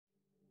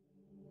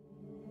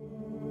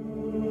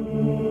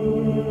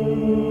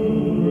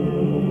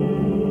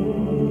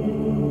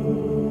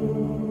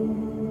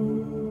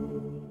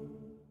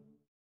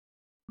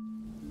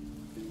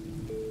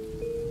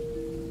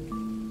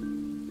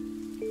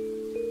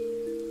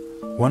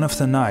One of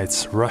the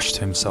knights rushed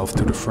himself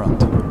to the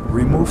front,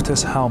 removed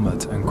his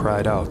helmet and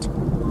cried out,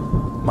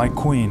 "My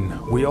queen,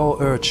 we all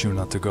urge you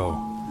not to go.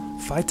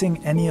 Fighting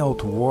any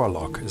old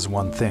warlock is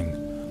one thing,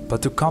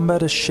 but to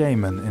combat a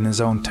shaman in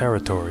his own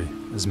territory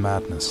is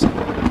madness."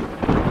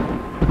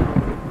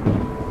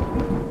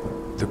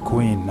 The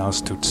queen now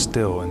stood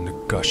still in the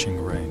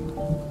gushing rain.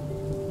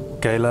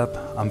 "Caleb,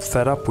 I'm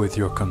fed up with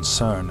your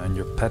concern and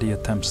your petty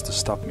attempts to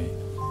stop me.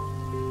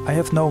 I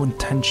have no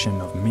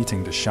intention of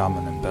meeting the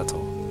shaman in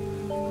battle.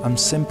 I'm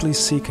simply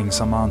seeking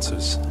some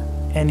answers,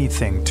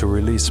 anything to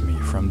release me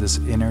from this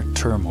inner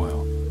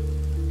turmoil.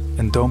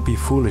 And don't be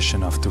foolish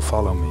enough to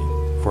follow me,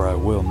 for I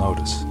will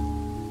notice."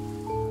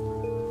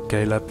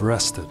 Caleb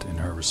rested in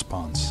her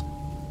response.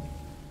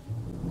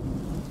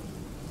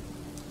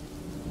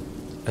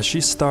 As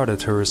she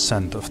started her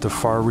ascent of the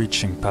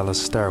far-reaching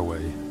palace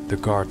stairway, the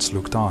guards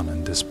looked on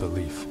in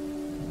disbelief.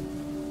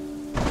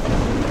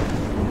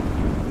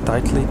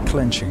 Tightly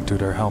clenching to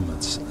their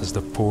helmets as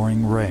the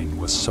pouring rain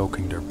was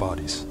soaking their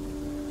bodies.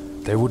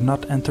 They would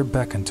not enter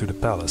back into the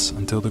palace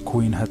until the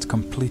queen had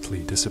completely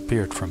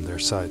disappeared from their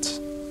sights.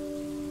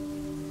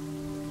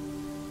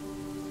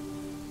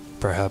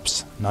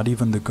 Perhaps not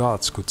even the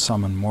gods could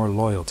summon more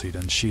loyalty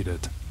than she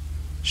did.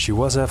 She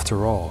was,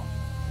 after all,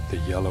 the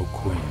Yellow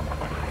Queen.